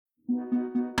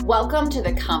Welcome to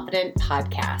the Confident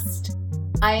Podcast.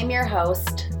 I am your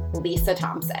host, Lisa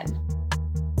Thompson.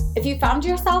 If you found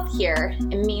yourself here,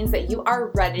 it means that you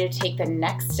are ready to take the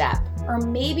next step, or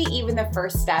maybe even the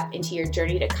first step into your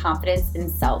journey to confidence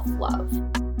and self-love.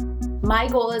 My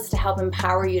goal is to help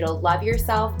empower you to love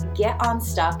yourself, get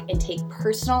unstuck, and take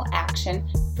personal action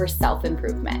for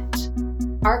self-improvement.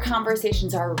 Our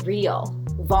conversations are real,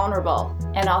 vulnerable,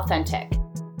 and authentic,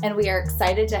 and we are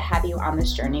excited to have you on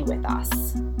this journey with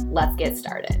us. Let's get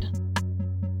started.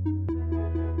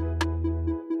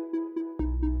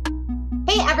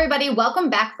 Hey everybody, welcome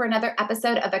back for another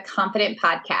episode of the Confident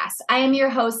Podcast. I am your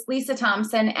host, Lisa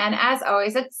Thompson, and as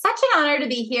always, it's such an honor to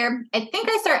be here. I think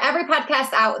I start every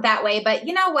podcast out that way, but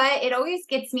you know what? It always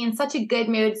gets me in such a good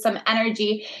mood, some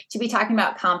energy to be talking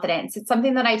about confidence. It's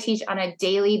something that I teach on a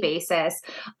daily basis,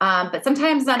 but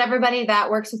sometimes not everybody that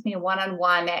works with me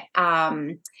one-on-one, or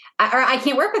I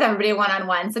can't work with everybody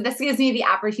one-on-one. So this gives me the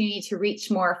opportunity to reach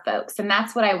more folks, and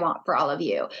that's what I want for all of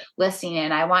you listening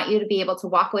in. I want you to be able to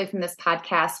walk away from this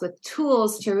podcast with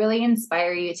tools to really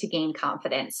inspire you to gain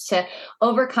confidence, to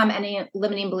overcome any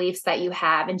limiting beliefs that you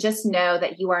have, and just know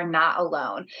that you are not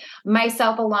alone.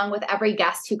 Myself, along with every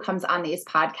guest who comes on these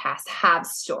podcasts, have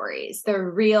stories.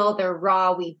 They're real, they're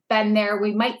raw. We've been there.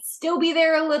 We might still be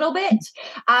there a little bit,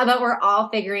 but we're all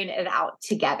figuring it out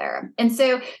together. And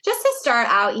so just to start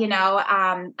out,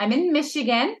 I'm in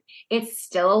Michigan. It's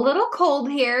still a little cold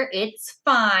here. It's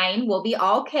fine. We'll be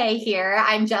okay here.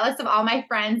 I'm jealous of all my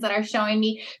friends that are showing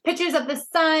me pictures of the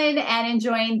sun and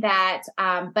enjoying that.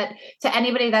 But to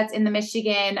anybody that's in the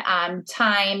Michigan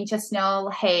time, just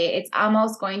know, hey, it's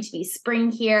almost going to be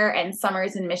spring here, and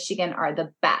summers in Michigan are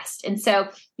the best. And so,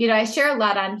 I share a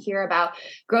lot on here about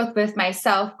growth with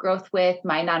myself, growth with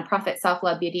my nonprofit,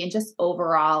 Self-Love Beauty, and just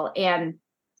overall. And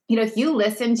if you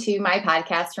listen to my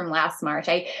podcast from last March,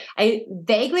 I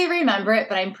vaguely remember it,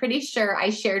 but I'm pretty sure I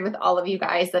shared with all of you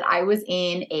guys that I was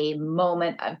in a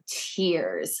moment of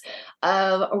tears,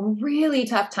 of a really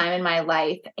tough time in my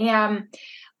life. And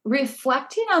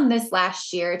reflecting on this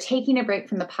last year, taking a break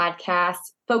from the podcast,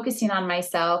 focusing on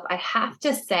myself, I have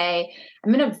to say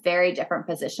I'm in a very different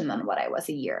position than what I was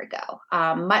a year ago.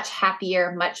 Much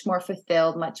happier, much more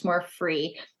fulfilled, much more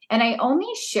free. And I only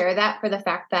share that for the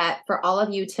fact that for all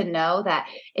of you to know that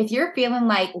if you're feeling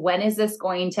like, when is this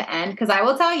going to end? Because I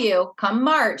will tell you, come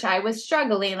March, I was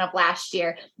struggling of last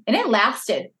year, and it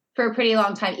lasted for a pretty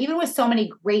long time. Even with so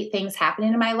many great things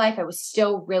happening in my life, I was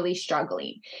still really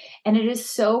struggling. And it is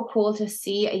so cool to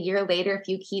see a year later, if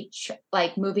you keep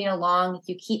moving along, if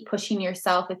you keep pushing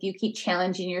yourself, if you keep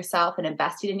challenging yourself and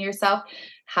investing in yourself,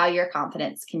 how your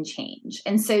confidence can change.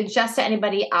 And so just to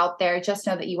anybody out there, just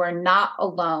know that you are not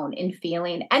alone in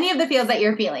feeling any of the feels that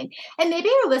you're feeling. And maybe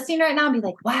you're listening right now and be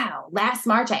like, wow, last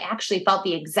March, I actually felt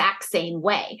the exact same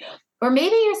way. Or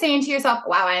maybe you're saying to yourself,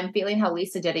 wow, I'm feeling how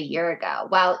Lisa did a year ago.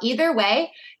 Well, either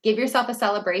way, give yourself a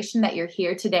celebration that you're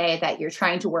here today, that you're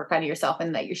trying to work on yourself,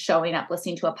 and that you're showing up,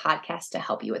 listening to a podcast to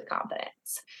help you with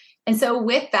confidence. And so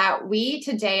with that, we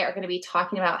today are going to be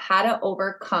talking about how to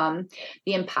overcome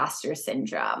the imposter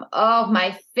syndrome. Oh,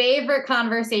 my favorite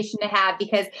conversation to have,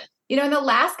 because, in the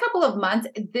last couple of months,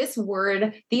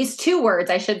 these two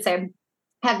words, I should say,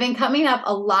 have been coming up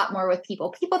a lot more with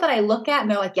people that I look at and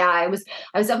they're like, yeah, I was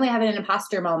definitely having an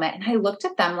imposter moment. And I looked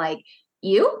at them like,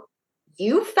 you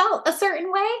felt a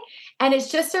certain way. And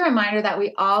it's just a reminder that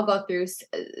we all go through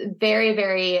very,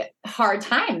 very hard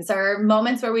times, or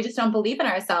moments where we just don't believe in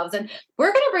ourselves. And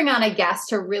we're going to bring on a guest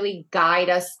to really guide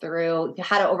us through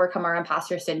how to overcome our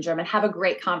imposter syndrome and have a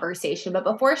great conversation. But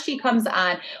before she comes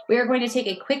on, we are going to take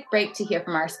a quick break to hear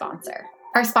from our sponsor.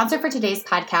 Our sponsor for today's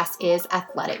podcast is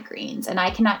Athletic Greens, and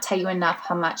I cannot tell you enough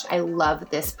how much I love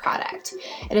this product.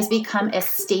 It has become a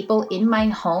staple in my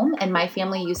home, and my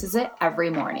family uses it every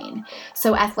morning.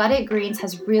 So Athletic Greens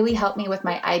has really helped me with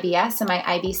my IBS and my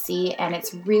IBC, and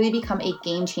it's really become a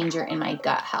game changer in my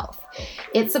gut health.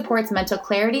 It supports mental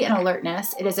clarity and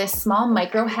alertness. It is a small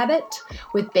micro habit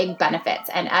with big benefits.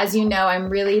 And as you know, I'm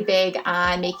really big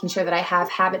on making sure that I have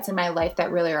habits in my life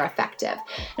that really are effective.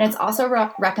 And it's also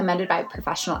recommended by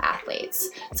professional athletes.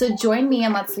 So join me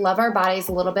and let's love our bodies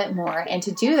a little bit more. And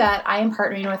to do that, I am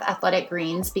partnering with Athletic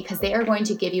Greens because they are going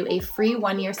to give you a free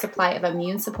 1-year supply of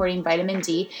immune supporting vitamin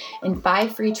D and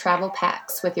 5 free travel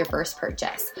packs with your first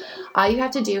purchase. All you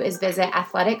have to do is visit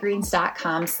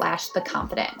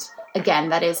athleticgreens.com/theconfident. Again,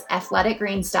 that is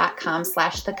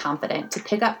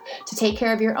athleticgreens.com/theconfident to take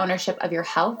care of your ownership of your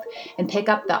health and pick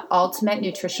up the ultimate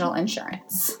nutritional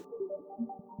insurance.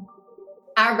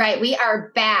 All right, we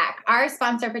are back. Our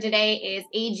sponsor for today is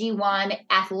AG1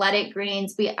 Athletic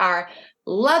Greens. We are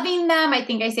loving them. I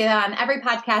think I say that on every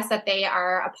podcast that they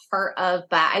are a part of,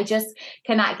 but I just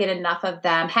cannot get enough of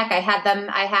them. Heck, I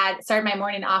had started my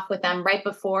morning off with them right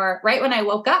when I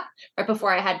woke up, right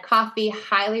before I had coffee.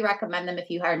 Highly recommend them if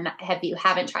you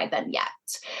haven't tried them yet.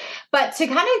 But to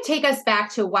kind of take us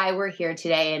back to why we're here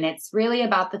today, and it's really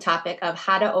about the topic of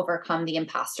how to overcome the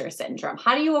imposter syndrome.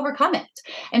 How do you overcome it?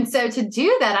 And so to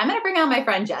do that, I'm going to bring on my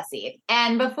friend Jessie.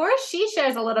 And before she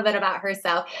shares a little bit about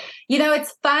herself,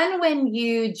 it's fun when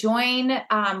you join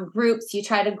groups, you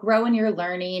try to grow in your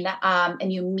learning,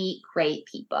 and you meet great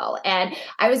people. And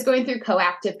I was going through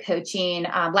coactive coaching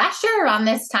last year around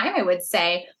this time, I would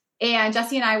say, and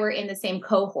Jessie and I were in the same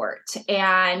cohort.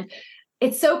 And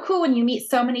it's so cool when you meet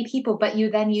so many people, but you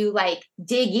like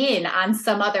dig in on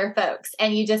some other folks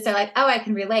and you just are like, oh, I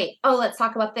can relate. Oh, let's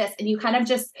talk about this. And you kind of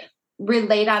just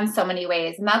relate on so many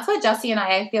ways. And that's what Jessie and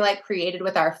I feel like created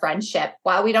with our friendship.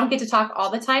 While we don't get to talk all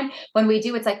the time, when we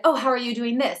do, it's like, oh, how are you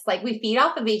doing this? Like we feed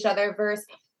off of each other versus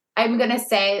I'm going to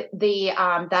say the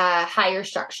higher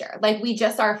structure. Like we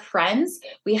just are friends.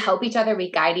 We help each other.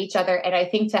 We guide each other. And I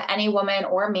think to any woman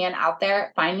or man out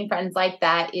there, finding friends like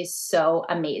that is so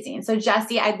amazing. So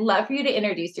Jessie, I'd love for you to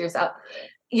introduce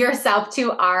yourself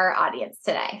to our audience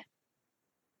today.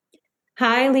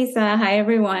 Hi, Lisa. Hi,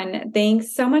 everyone.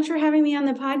 Thanks so much for having me on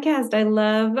the podcast. I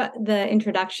love the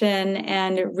introduction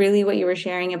and really what you were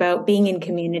sharing about being in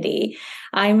community.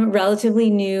 I'm relatively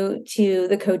new to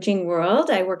the coaching world.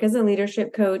 I work as a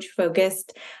leadership coach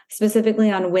focused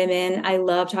specifically on women. I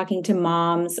love talking to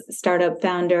moms, startup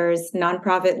founders,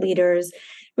 nonprofit leaders,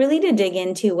 really to dig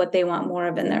into what they want more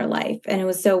of in their life. And it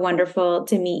was so wonderful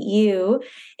to meet you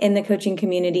in the coaching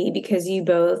community because you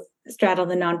both straddle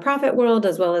the nonprofit world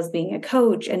as well as being a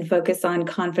coach and focus on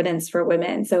confidence for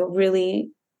women. So it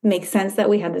really makes sense that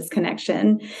we had this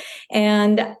connection.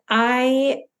 And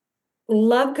I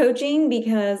love coaching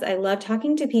because I love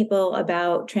talking to people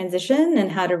about transition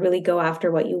and how to really go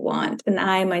after what you want. And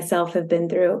I myself have been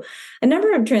through a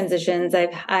number of transitions.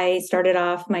 I started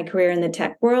off my career in the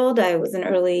tech world. I was an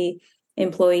early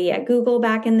employee at Google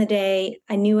back in the day.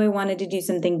 I knew I wanted to do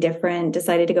something different,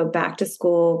 decided to go back to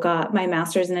school, got my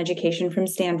master's in education from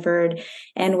Stanford,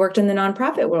 and worked in the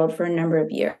nonprofit world for a number of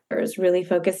years, really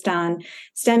focused on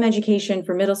STEM education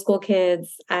for middle school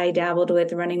kids. I dabbled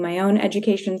with running my own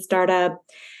education startup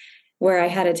where I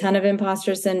had a ton of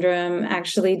imposter syndrome,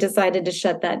 actually decided to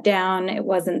shut that down. It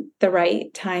wasn't the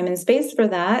right time and space for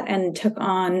that, and took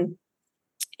on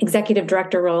executive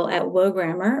director role at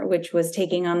WoGrammar, which was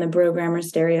taking on the bro-grammer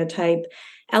stereotype,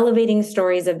 elevating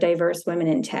stories of diverse women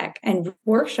in tech, and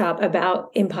workshop about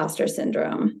imposter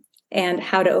syndrome and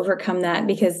how to overcome that,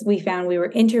 because we found we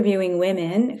were interviewing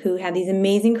women who had these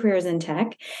amazing careers in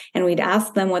tech, and we'd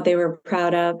ask them what they were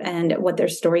proud of and what their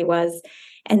story was,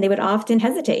 and they would often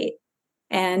hesitate,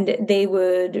 and they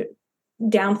would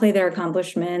downplay their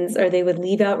accomplishments, or they would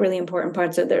leave out really important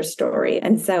parts of their story.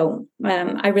 And so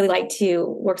I really like to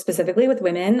work specifically with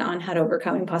women on how to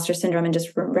overcome imposter syndrome and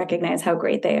just recognize how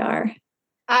great they are.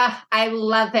 I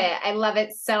love it. I love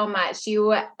it so much. And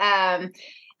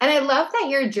I love that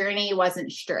your journey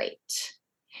wasn't straight.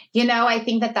 I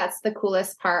think that that's the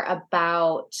coolest part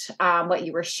about what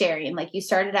you were sharing. Like you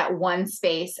started at one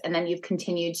space and then you've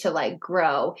continued to like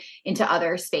grow into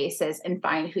other spaces and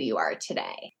find who you are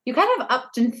today. You kind of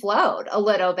upped and flowed a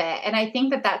little bit. And I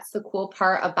think that that's the cool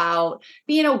part about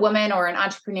being a woman or an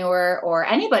entrepreneur or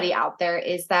anybody out there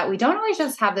is that we don't always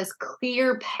just have this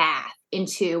clear path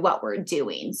into what we're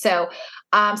doing. So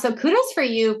kudos for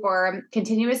you for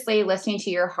continuously listening to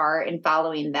your heart and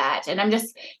following that. And I'm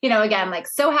just, again, like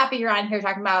so happy you're on here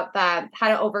talking about how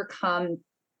to overcome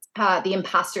the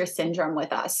imposter syndrome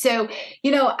with us. So,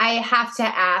 I have to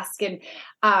ask,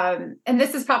 and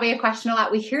this is probably a question a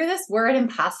lot. We hear this word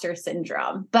imposter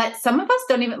syndrome, but some of us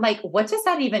don't even what does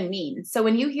that even mean? So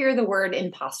when you hear the word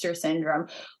imposter syndrome,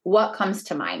 what comes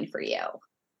to mind for you?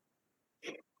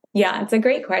 Yeah, it's a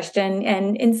great question.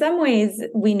 And in some ways,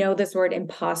 we know this word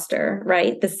imposter,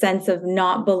 right? The sense of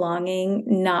not belonging,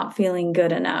 not feeling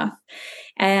good enough.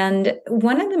 And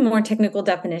one of the more technical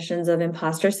definitions of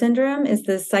imposter syndrome is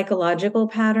the psychological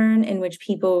pattern in which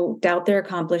people doubt their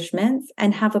accomplishments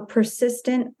and have a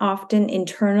persistent, often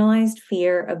internalized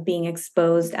fear of being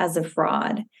exposed as a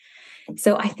fraud.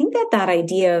 So I think that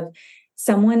idea of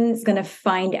someone's going to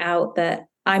find out that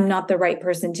I'm not the right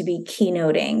person to be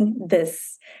keynoting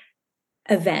this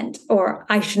event, or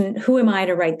who am I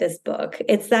to write this book?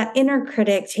 It's that inner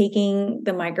critic taking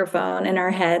the microphone in our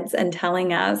heads and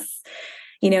telling us,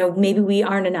 maybe we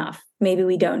aren't enough. Maybe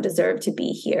we don't deserve to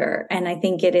be here. And I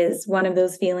think it is one of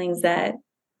those feelings that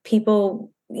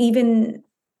people, even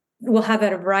will have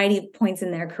at a variety of points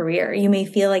in their career. You may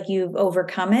feel like you've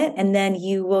overcome it, and then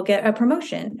you will get a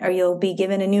promotion, or you'll be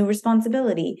given a new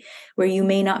responsibility where you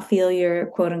may not feel you're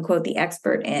quote unquote the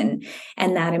expert in,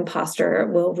 and that imposter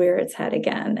will rear its head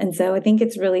again. And so I think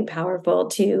it's really powerful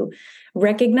to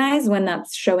recognize when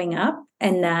that's showing up,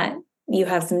 and that you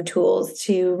have some tools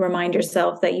to remind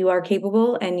yourself that you are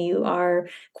capable and you are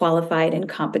qualified and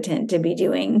competent to be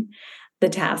doing the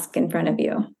task in front of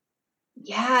you.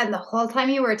 Yeah. And the whole time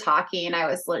you were talking, I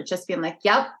was just being like,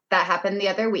 yep, that happened the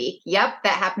other week. Yep,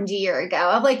 that happened a year ago.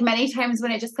 Of like many times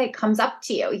when it just like comes up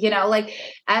to you, like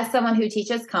as someone who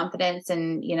teaches confidence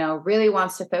and, really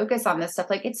wants to focus on this stuff,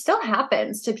 like it still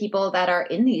happens to people that are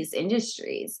in these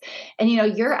industries. And,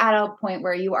 you're at a point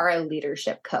where you are a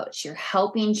leadership coach, you're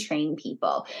helping train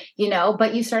people,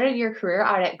 but you started your career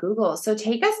out at Google. So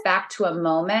take us back to a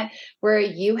moment where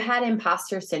you had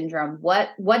imposter syndrome.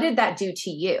 What did that do to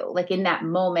you? Like in that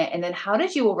moment? And then how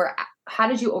did you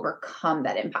overcome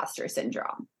that imposter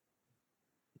syndrome?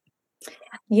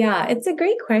 Yeah, it's a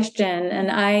great question.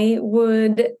 And I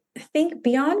would think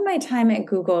beyond my time at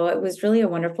Google, it was really a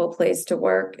wonderful place to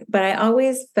work. But I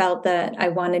always felt that I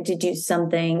wanted to do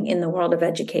something in the world of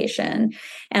education.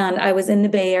 And I was in the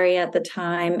Bay Area at the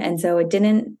time. And so it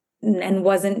didn't and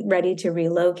wasn't ready to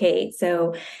relocate.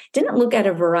 So didn't look at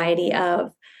a variety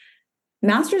of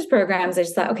master's programs. I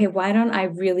just thought, okay, why don't I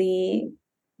really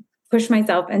push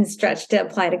myself and stretch to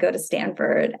apply to go to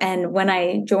Stanford? And when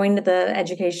I joined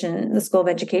the School of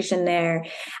Education there,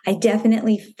 I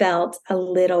definitely felt a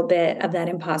little bit of that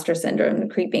imposter syndrome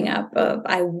creeping up.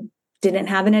 I didn't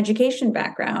have an education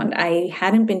background. I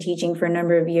hadn't been teaching for a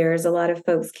number of years. A lot of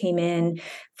folks came in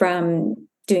from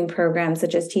doing programs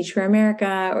such as Teach for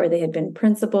America, or they had been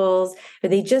principals, or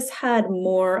they just had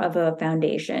more of a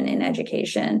foundation in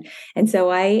education. And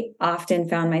so I often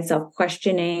found myself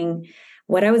questioning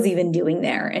what I was even doing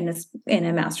there in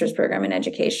a master's program in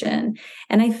education.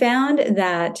 And I found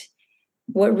that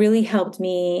what really helped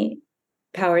me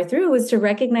power through was to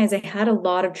recognize I had a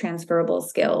lot of transferable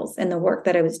skills in the work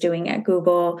that I was doing at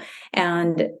Google.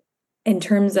 And in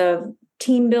terms of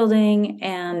team building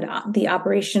and the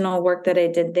operational work that I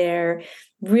did there,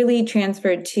 really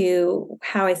transferred to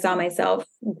how I saw myself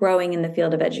growing in the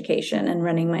field of education and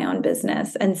running my own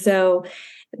business. And so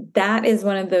that is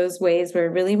one of those ways where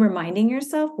really reminding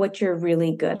yourself what you're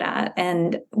really good at.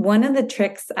 And one of the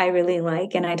tricks I really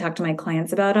like, and I talk to my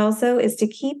clients about also, is to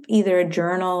keep either a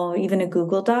journal, even a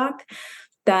Google Doc,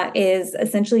 that is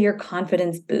essentially your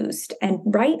confidence boost. And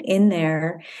write in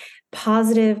there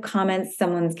positive comments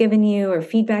someone's given you, or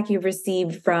feedback you've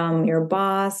received from your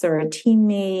boss or a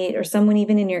teammate or someone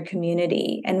even in your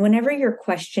community. And whenever you're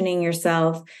questioning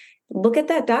yourself, look at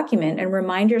that document and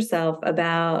remind yourself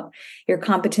about your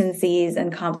competencies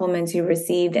and compliments you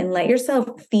received, and let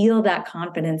yourself feel that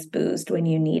confidence boost when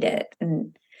you need it.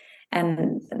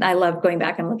 And I love going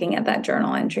back and looking at that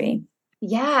journal entry.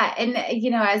 Yeah. And,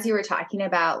 as you were talking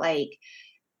about like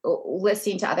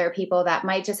listening to other people that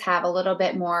might just have a little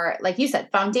bit more, like you said,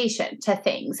 foundation to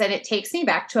things. And it takes me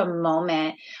back to a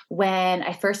moment when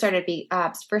I first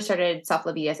started Self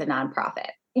Love You as a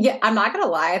nonprofit. Yeah, I'm not going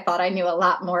to lie. I thought I knew a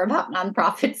lot more about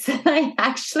nonprofits than I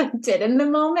actually did in the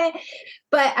moment.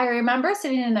 But I remember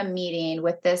sitting in a meeting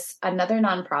with another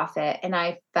nonprofit, and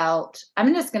I felt,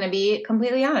 I'm just going to be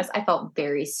completely honest, I felt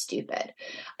very stupid.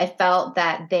 I felt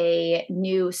that they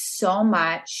knew so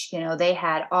much, they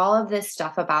had all of this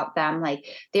stuff about them. Like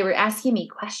they were asking me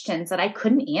questions that I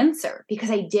couldn't answer because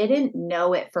I didn't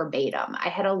know it verbatim. I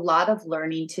had a lot of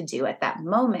learning to do at that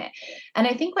moment. And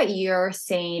I think what you're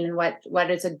saying, and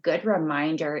what is a good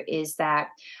reminder, is that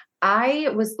I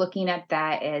was looking at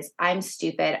that as I'm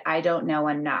stupid. I don't know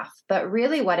enough. But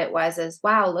really what it was is,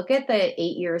 wow, look at the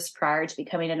 8 years prior to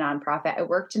becoming a nonprofit. I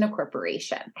worked in a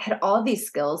corporation. I had all of these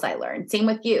skills I learned. Same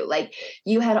with you. Like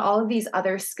you had all of these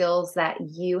other skills that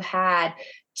you had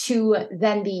to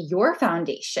then be your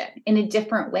foundation in a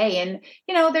different way. And,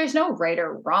 there's no right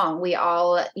or wrong. We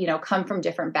all, come from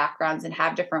different backgrounds and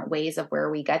have different ways of where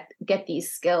we get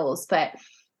these skills. But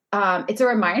it's a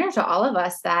reminder to all of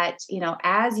us that,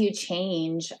 as you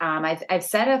change, I've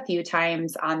said a few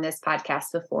times on this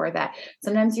podcast before that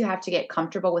sometimes you have to get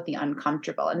comfortable with the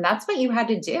uncomfortable. And that's what you had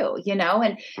to do,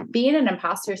 and being an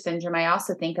imposter syndrome, I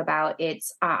also think about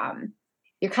it's,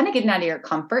 you're kind of getting out of your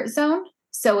comfort zone.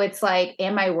 So it's like,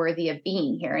 am I worthy of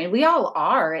being here? And we all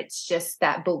are. It's just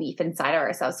that belief inside of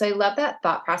ourselves. So I love that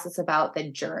thought process about the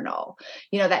journal,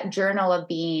 that journal of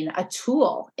being a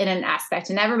tool in an aspect.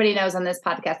 And everybody knows on this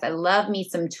podcast, I love me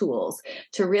some tools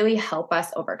to really help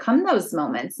us overcome those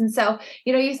moments. And so,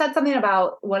 you said something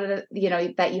about one of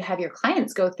the, that you have your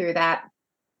clients go through that.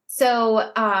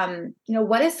 So,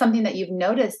 what is something that you've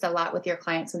noticed a lot with your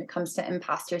clients when it comes to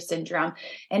imposter syndrome?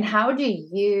 And how do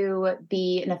you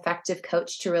be an effective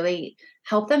coach to really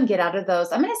help them get out of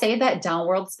those, I'm going to say that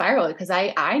downward spiral, because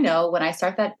I know when I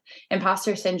start that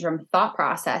imposter syndrome thought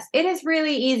process, it is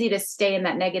really easy to stay in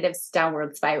that negative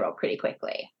downward spiral pretty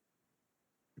quickly.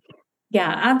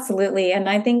 Yeah, absolutely. And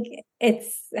I think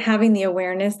it's having the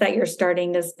awareness that you're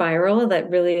starting to spiral that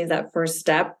really is that first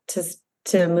step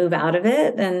to move out of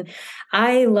it. And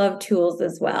I love tools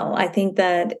as well. I think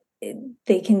that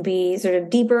they can be sort of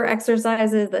deeper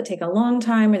exercises that take a long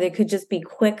time, or they could just be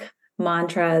quick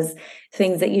mantras,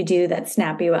 things that you do that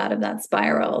snap you out of that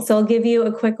spiral. So I'll give you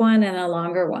a quick one and a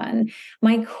longer one.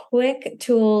 My quick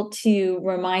tool to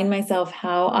remind myself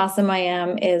how awesome I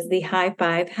am is the high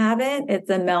five habit.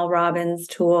 It's a Mel Robbins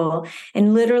tool.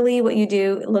 And literally what you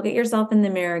do, look at yourself in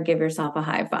the mirror, give yourself a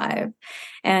high five.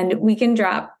 And we can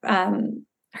drop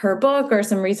her book or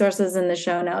some resources in the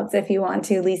show notes if you want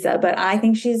to, Lisa, but I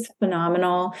think she's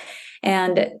phenomenal.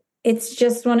 And it's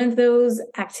just one of those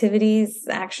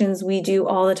actions we do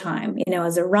all the time.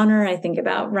 As a runner, I think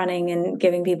about running and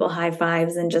giving people high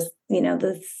fives and just,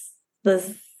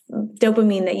 this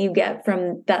dopamine that you get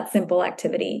from that simple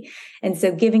activity. And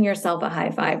so giving yourself a high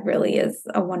five really is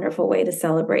a wonderful way to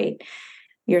celebrate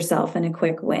yourself in a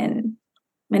quick win.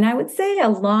 And I would say a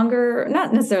longer,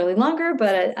 not necessarily longer,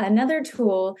 but another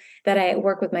tool that I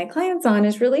work with my clients on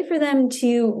is really for them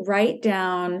to write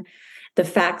down the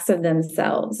facts of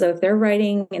themselves. So if they're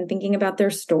writing and thinking about their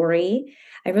story,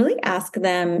 I really ask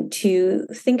them to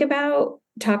think about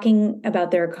talking about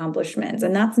their accomplishments.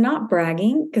 And that's not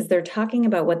bragging, because they're talking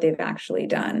about what they've actually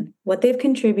done, what they've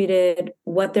contributed,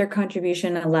 what their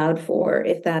contribution allowed for,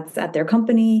 if that's at their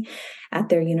company, at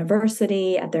their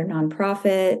university, at their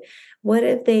nonprofit. What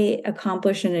have they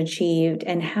accomplished and achieved?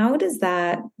 And how does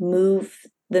that move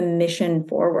the mission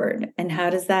forward? And how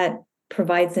does that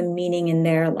provide some meaning in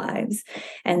their lives?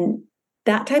 And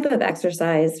that type of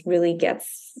exercise really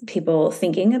gets people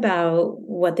thinking about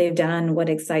what they've done, what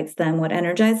excites them, what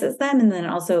energizes them, and then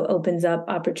also opens up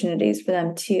opportunities for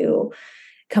them to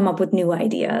come up with new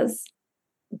ideas.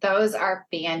 Those are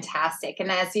fantastic. And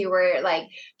as you were like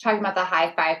talking about the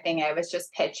high five thing, I was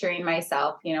just picturing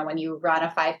myself, when you run a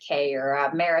 5K or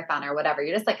a marathon or whatever,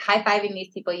 you're just like high fiving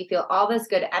these people. You feel all this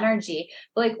good energy.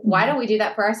 But like, why don't we do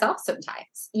that for ourselves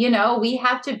sometimes? We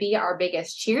have to be our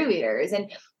biggest cheerleaders.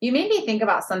 And you made me think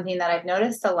about something that I've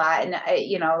noticed a lot. And,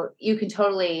 you can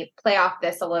totally play off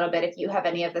this a little bit if you have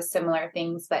any of the similar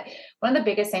things. But one of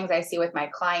the biggest things I see with my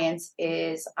clients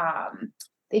is,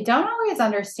 they don't always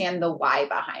understand the why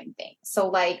behind things. So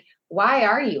like, why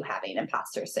are you having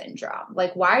imposter syndrome?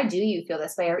 Like, why do you feel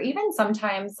this way? Or even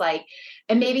sometimes like,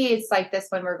 and maybe it's like this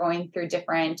when we're going through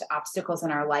different obstacles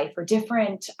in our life or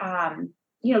different,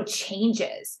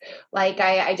 changes. Like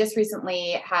I just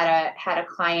recently had a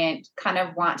client kind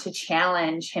of want to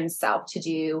challenge himself to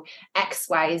do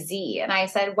XYZ. And I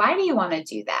said, why do you want to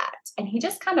do that? And he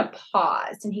just kind of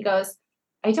paused and he goes,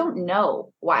 I don't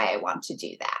know why I want to do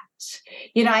that.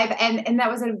 And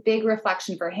that was a big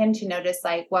reflection for him to notice,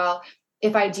 like, well,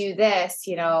 if I do this,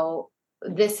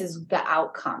 this is the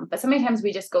outcome. But so many times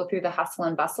we just go through the hustle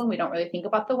and bustle and we don't really think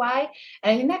about the why.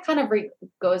 And I think that kind of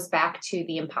goes back to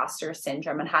the imposter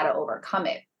syndrome and how to overcome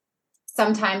it.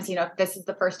 Sometimes, if this is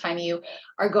the first time you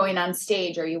are going on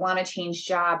stage or you want to change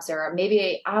jobs, or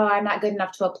maybe, I'm not good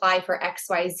enough to apply for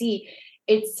XYZ.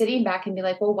 It's sitting back and be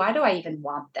like, well, why do I even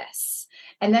want this?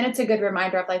 And then it's a good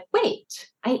reminder of like,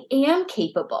 wait, I am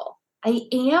capable. I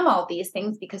am all these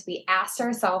things, because we asked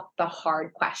ourselves the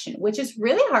hard question, which is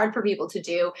really hard for people to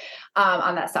do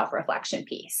on that self-reflection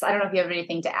piece. I don't know if you have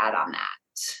anything to add on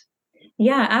that.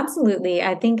 Yeah, absolutely.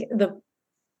 I think the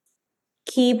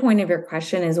key point of your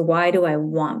question is, why do I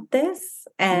want this?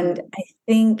 And I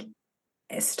think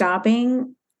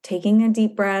stopping, taking a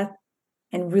deep breath,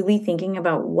 and really thinking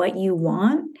about what you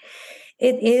want,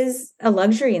 it is a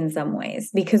luxury in some ways,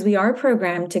 because we are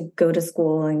programmed to go to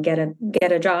school and get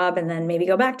a job, and then maybe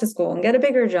go back to school and get a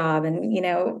bigger job,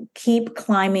 and keep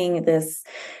climbing this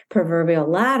proverbial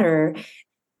ladder,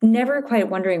 never quite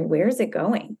wondering, where's it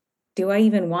going? Do I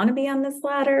even want to be on this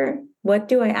ladder? What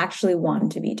do I actually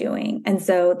want to be doing? And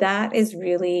so that is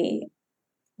really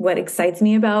what excites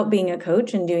me about being a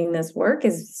coach and doing this work,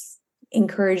 is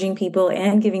encouraging people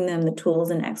and giving them the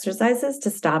tools and exercises to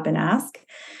stop and ask,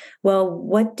 well,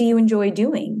 what do you enjoy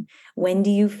doing? When do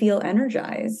you feel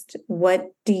energized? What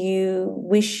do you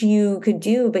wish you could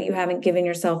do, but you haven't given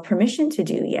yourself permission to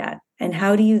do yet? And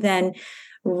how do you then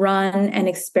run an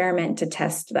experiment to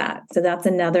test that? So that's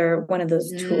another one of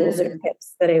those tools or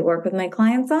tips that I work with my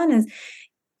clients on, is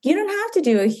you don't have to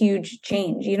do a huge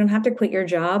change. You don't have to quit your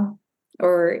job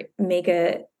or make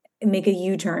a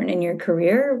U-turn in your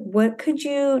career. What could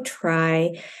you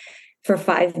try for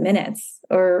 5 minutes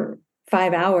or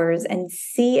 5 hours and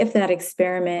see if that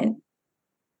experiment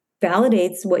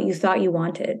validates what you thought you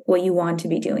wanted, what you want to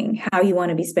be doing, how you want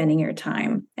to be spending your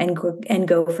time, and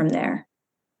go from there.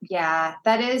 Yeah,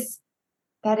 that is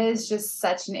just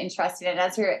such an interesting, and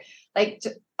as you're like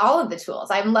all of the tools,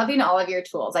 I'm loving all of your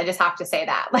tools. I just have to say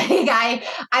that, like,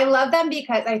 I love them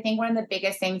because I think one of the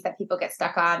biggest things that people get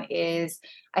stuck on is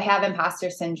I have imposter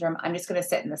syndrome. I'm just going to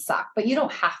sit in the suck, but you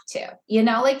don't have to,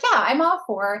 like, yeah, I'm all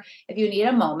for if you need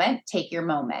a moment, take your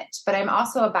moment. But I'm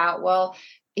also about, well,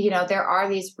 there are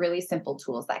these really simple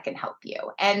tools that can help you.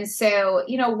 And so,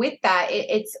 with that,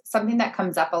 it's something that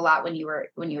comes up a lot when you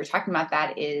were talking about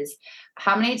that is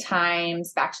how many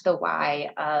times back to the why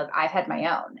of I've had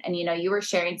my own, and, you were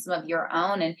sharing some of your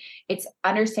own, and it's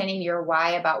understanding your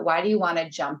why about why do you want to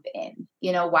jump in?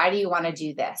 Why do you want to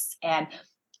do this? And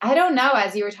I don't know,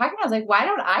 as you were talking, I was like, why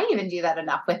don't I even do that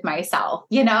enough with myself?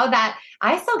 That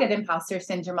I still get imposter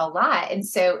syndrome a lot. And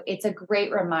so it's a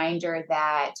great reminder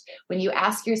that when you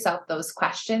ask yourself those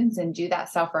questions and do that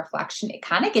self-reflection, it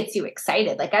kind of gets you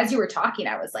excited. Like, as you were talking,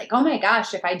 I was like, oh my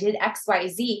gosh, if I did X, Y,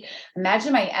 Z,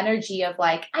 imagine my energy of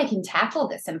like, I can tackle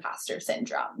this imposter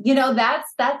syndrome.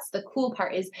 That's the cool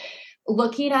part, is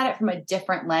looking at it from a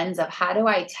different lens of how do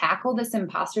I tackle this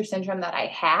imposter syndrome that I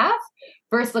have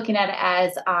versus looking at it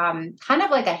as kind of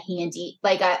like a handy,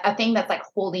 like a thing that's like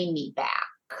holding me back.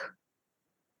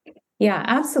 Yeah,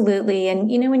 absolutely. And,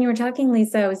 when you were talking,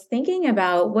 Lisa, I was thinking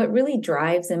about what really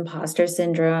drives imposter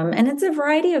syndrome. And it's a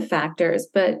variety of factors,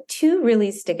 but two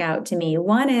really stick out to me.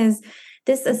 One is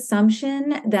this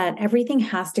assumption that everything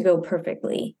has to go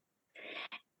perfectly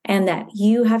and that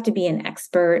you have to be an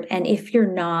expert. And if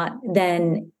you're not,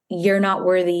 then you're not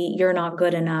worthy, you're not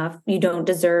good enough, you don't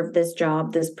deserve this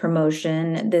job, this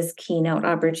promotion, this keynote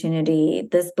opportunity,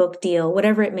 this book deal,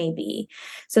 whatever it may be.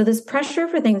 So this pressure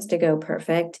for things to go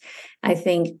perfect, I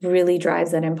think, really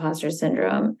drives that imposter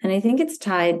syndrome. And I think it's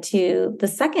tied to the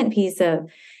second piece of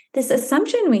this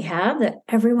assumption we have that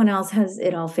everyone else has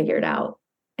it all figured out.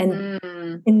 And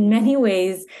in many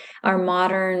ways, our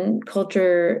modern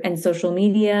culture and social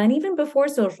media, and even before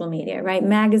social media, right?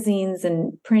 Magazines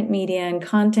and print media and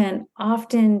content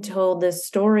often told this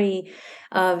story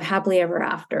of happily ever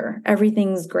after.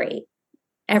 Everything's great.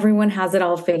 Everyone has it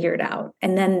all figured out.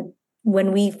 And then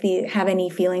when we have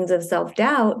any feelings of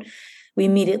self-doubt, we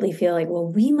immediately feel like, well,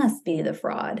 we must be the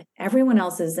fraud. Everyone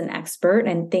else is an expert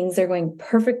and things are going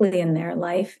perfectly in their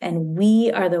life. And we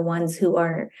are the ones who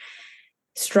are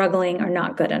struggling or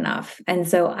not good enough. And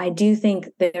so I do think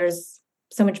there's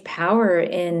so much power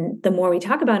in the more we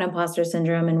talk about imposter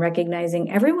syndrome and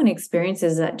recognizing everyone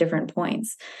experiences at different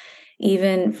points,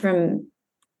 even from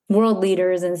world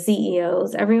leaders and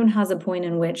CEOs. Everyone has a point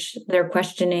in which they're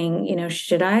questioning,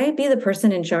 should I be the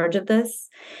person in charge of this?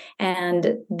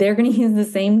 And they're going to use the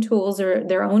same tools or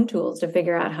their own tools to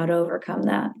figure out how to overcome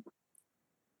that.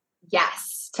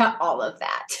 Yes, to all of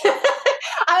that.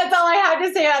 That's all I have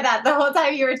to say about that. The whole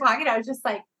time you were talking, I was just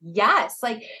like, yes,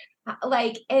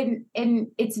 and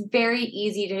it's very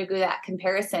easy to do that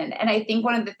comparison. And I think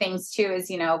one of the things too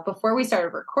is, before we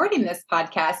started recording this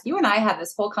podcast, you and I had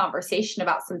this whole conversation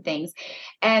about some things,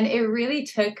 and it really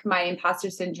took my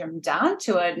imposter syndrome down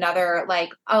to another, like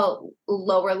a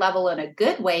lower level in a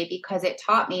good way, because it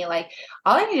taught me like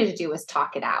all I needed to do was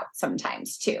talk it out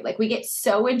sometimes too. Like we get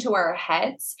so into our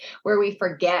heads where we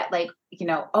forget like,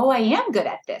 oh, I am good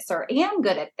at this or am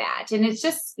good at that. And it's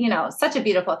just, such a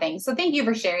beautiful thing. So thank you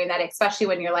for sharing that, especially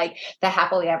when you're like the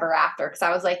happily ever after. Cause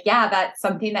I was like, yeah, that's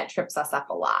something that trips us up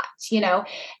a lot,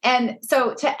 And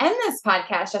so to end this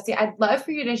podcast, Jessie, I'd love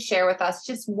for you to share with us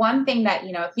just one thing that,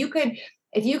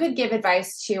 if you could give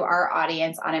advice to our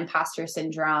audience on imposter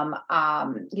syndrome,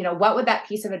 what would that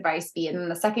piece of advice be? And then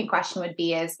the second question would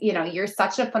be is, you're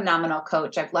such a phenomenal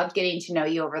coach. I've loved getting to know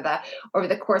you over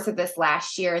the course of this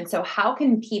last year. And so how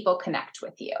can people connect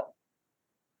with you?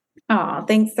 Oh,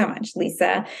 thanks so much,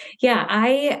 Lisa. Yeah,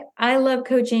 I love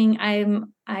coaching.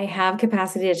 I have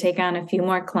capacity to take on a few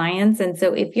more clients. And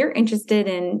so if you're interested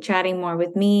in chatting more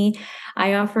with me,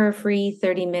 I offer a free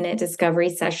 30-minute discovery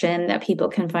session that people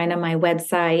can find on my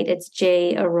website. It's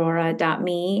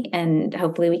jaurora.me. And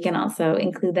hopefully we can also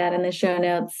include that in the show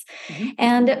notes. Mm-hmm.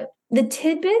 And the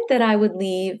tidbit that I would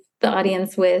leave the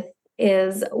audience with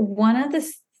is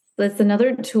that's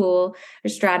another tool or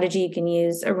strategy you can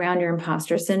use around your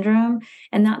imposter syndrome.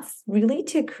 And that's really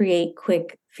to create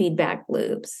quick feedback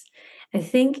loops. I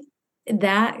think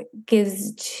that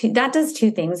does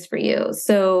two things for you.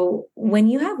 So when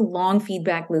you have long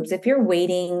feedback loops, if you're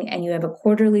waiting and you have a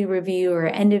quarterly review or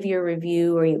end of year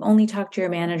review, or you only talk to your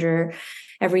manager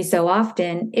every so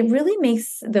often, it really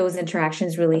makes those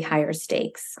interactions really higher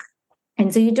stakes.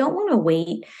 And so you don't want to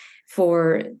wait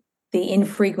for the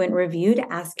infrequent review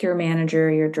to ask your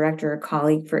manager, your director, or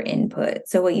colleague for input.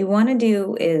 So what you want to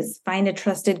do is find a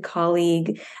trusted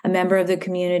colleague, a member of the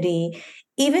community,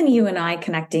 even you and I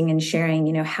connecting and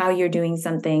sharing, how you're doing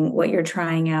something, what you're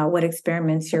trying out, what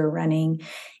experiments you're running.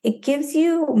 It gives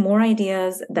you more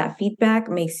ideas. That feedback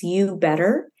makes you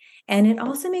better. And it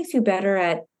also makes you better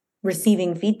at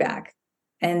receiving feedback.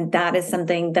 And that is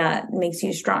something that makes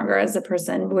you stronger as a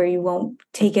person, where you won't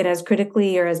take it as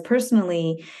critically or as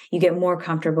personally. You get more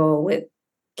comfortable with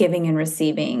giving and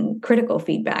receiving critical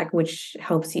feedback, which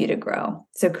helps you to grow.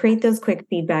 So create those quick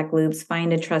feedback loops,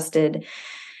 find a trusted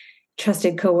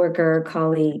coworker,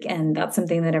 colleague, and that's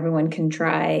something that everyone can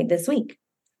try this week.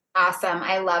 Awesome.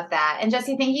 I love that. And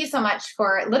Jesse, thank you so much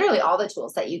for literally all the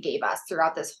tools that you gave us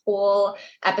throughout this whole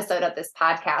episode of this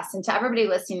podcast. And to everybody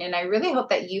listening, and I really hope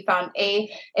that you found it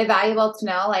valuable to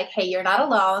know, like, hey, you're not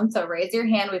alone. So raise your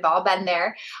hand. We've all been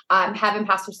there. Have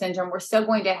imposter syndrome. We're still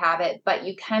going to have it, but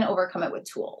you can overcome it with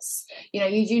tools.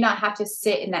 You do not have to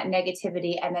sit in that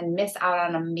negativity and then miss out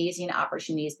on amazing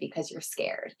opportunities because you're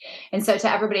scared. And so to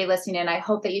everybody listening in, I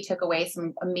hope that you took away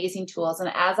some amazing tools.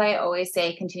 And as I always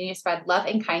say, continue to spread love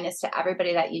and kindness to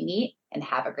everybody that you meet, and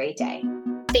have a great day.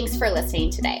 Thanks for listening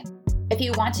today. If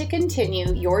you want to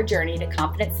continue your journey to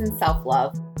confidence and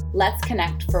self-love, let's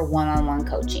connect for one-on-one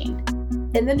coaching.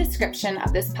 In the description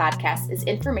of this podcast is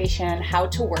information on how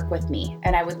to work with me,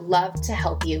 and I would love to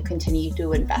help you continue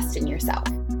to invest in yourself.